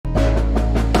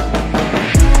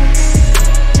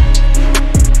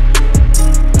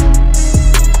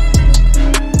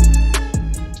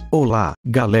Olá,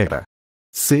 galera!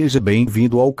 Seja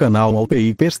bem-vindo ao canal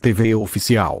Alpeipers TV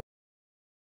Oficial.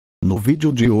 No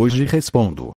vídeo de hoje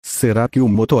respondo: será que o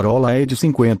Motorola Edge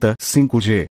 50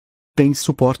 5G tem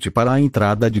suporte para a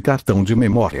entrada de cartão de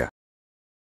memória?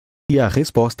 E a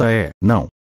resposta é: não.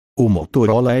 O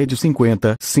Motorola Edge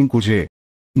 50 5G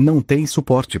não tem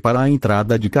suporte para a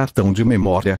entrada de cartão de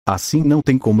memória, assim não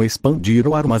tem como expandir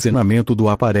o armazenamento do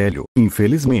aparelho,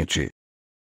 infelizmente.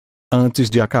 Antes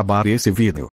de acabar esse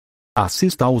vídeo,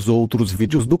 assista aos outros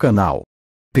vídeos do canal.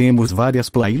 Temos várias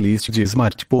playlists de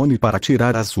smartphone para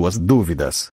tirar as suas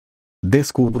dúvidas.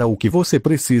 Descubra o que você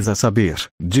precisa saber,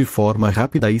 de forma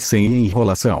rápida e sem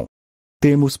enrolação.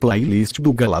 Temos playlist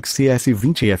do Galaxy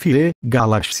S20 FE,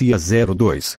 Galaxy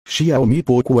A02, Xiaomi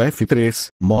Poco F3,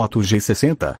 Moto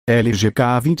G60, LG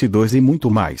K22 e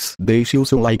muito mais. Deixe o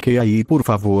seu like aí por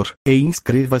favor, e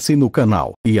inscreva-se no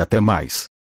canal, e até mais.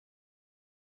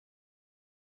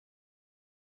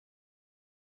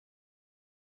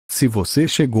 Se você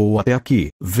chegou até aqui,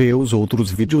 vê os outros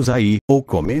vídeos aí, ou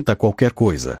comenta qualquer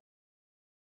coisa.